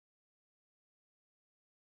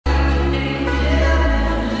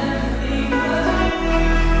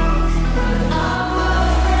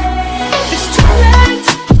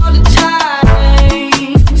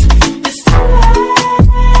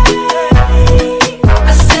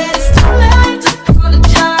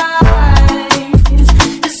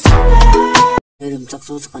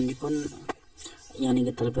pun yani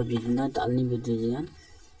kita lepas video na dalni video jian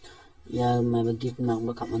ya mai git mak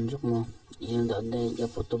ba kam anjuk mo yang da de ya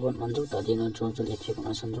foto bon anjuk da dino jojo le thik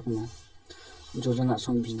na sanjuk mo jojo na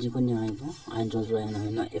som video kon yang ibo ai jojo ya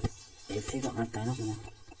na if ga na ta na mo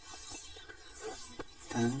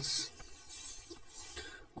thanks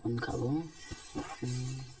on kabo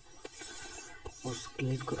os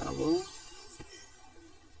click करabo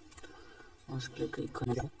os click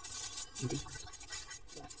करना di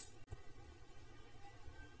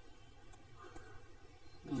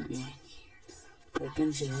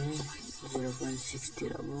frequency 0.60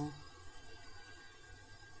 rabo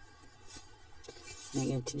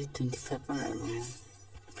negative 25 rabo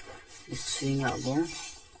swing rabo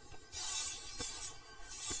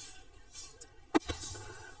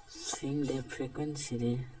swing the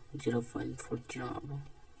frequency 0.40 rabo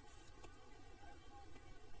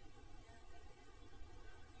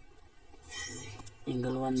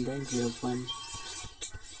angle 1 then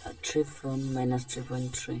 0.3 from minus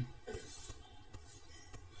 3.3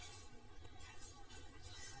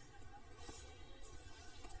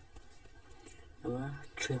 about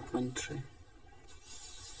 3.3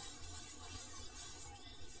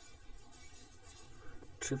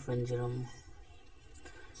 3.0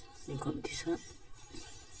 you got this up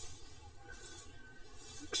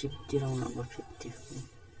 50 round about 50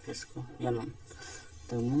 let's go yalan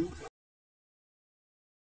temu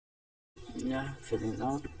yeah filling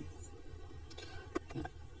out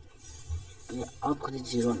yeah out ko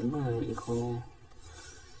 0 ba iko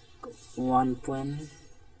 1.00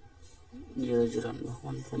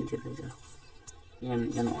 1.00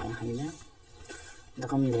 yan o ay hay na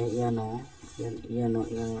dakam le yano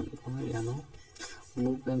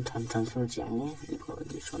move them transfer jango iko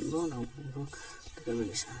edition bo na iko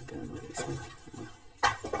bisa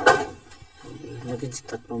lagi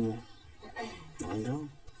cetak mo ano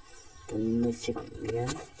then if you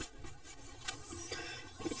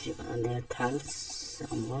can there tiles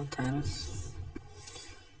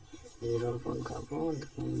zero point kabo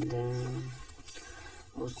then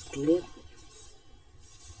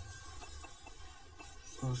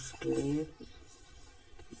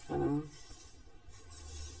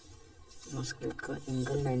click ka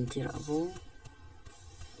angle 90 rabo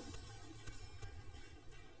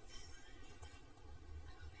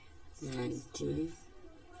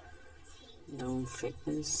down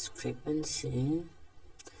frequency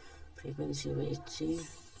which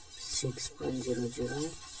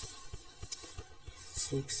 6.00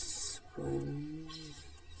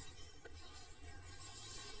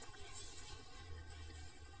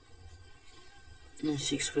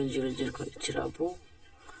 6.00 ko ichirabo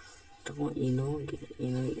tamo ino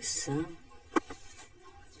isa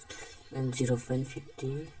and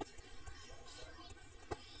 0.50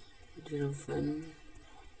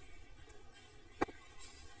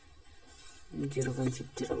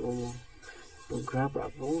 rabo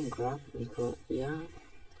grab iko ya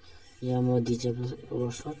mau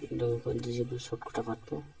disable shot do ko disable shot ko dapat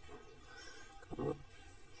po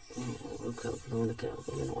oke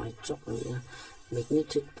white chok ya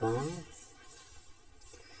magnetic bang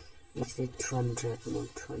is 200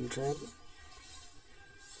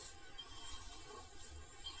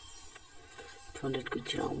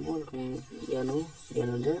 kuch rambo yano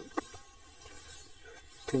de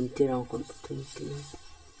 20 round 20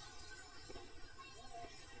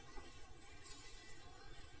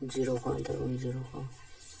 0 ko anta 0 ko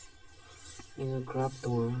ini grab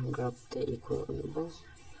te equal bo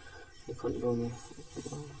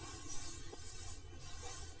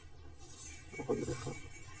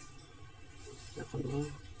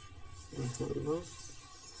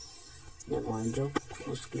yang wanjok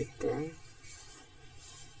us click te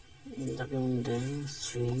tapi undang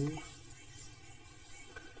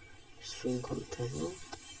swing control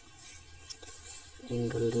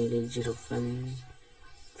angle dari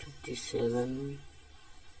 0.57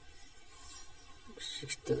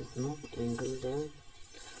 16 no angle there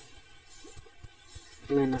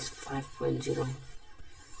minus 5.0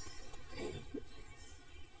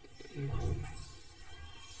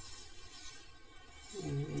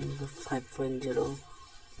 5.0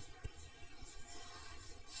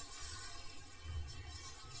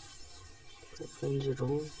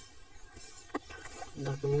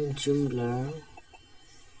 document zoom blur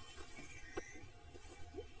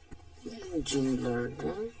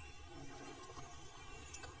there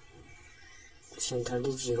center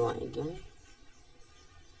 0 again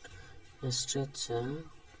stretch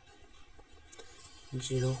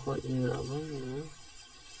 0 ko in rabo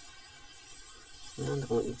na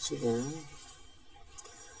ko ichiga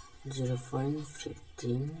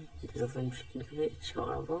 0.15 cái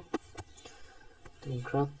chọn vào then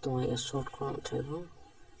grab tôi sort con table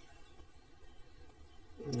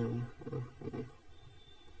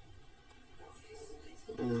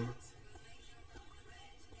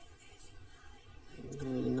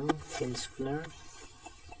fins flare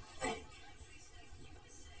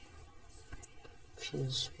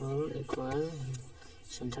will equal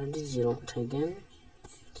center to 0 again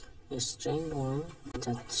strength 1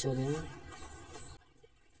 자체는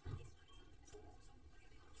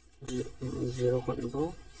 0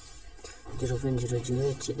 건보 0.00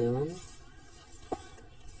 HD는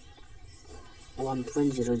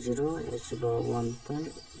 1.00 HB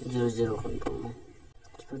 1.00 건보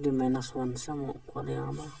seperti -1 sama kuat yang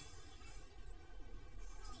apa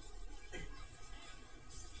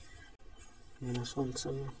 -1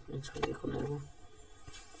 sama ini seperti kalau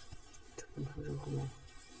coba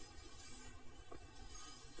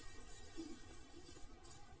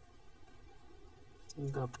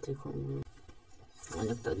Gapti con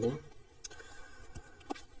lanjut tadi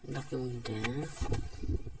dokumen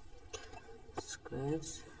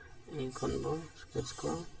sketch icon bo sketch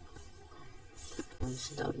ko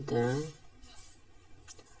sudah ada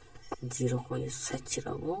 0 ko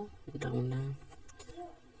set치라고 이러면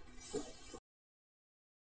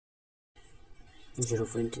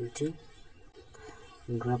 0.20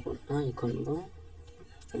 grab icon bo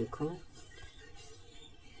icon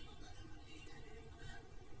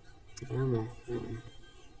Vamos,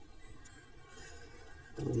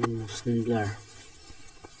 motion blur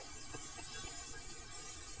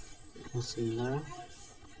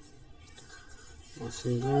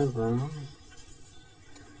và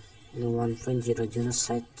 1.00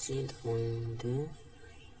 사이즈 나오는데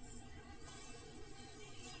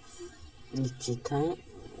이 기타에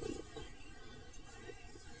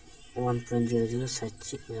 1.00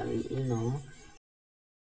 사이즈 이노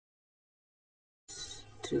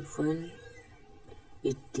 3.80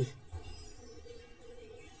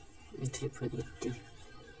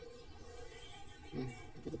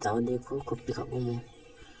 tahu देखो copy का वो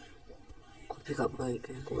copy का वो एक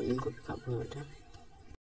coding copy का वो होता है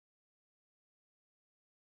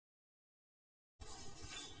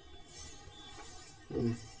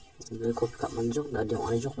कॉपी का मंजूर dah dia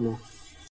orang ajak mau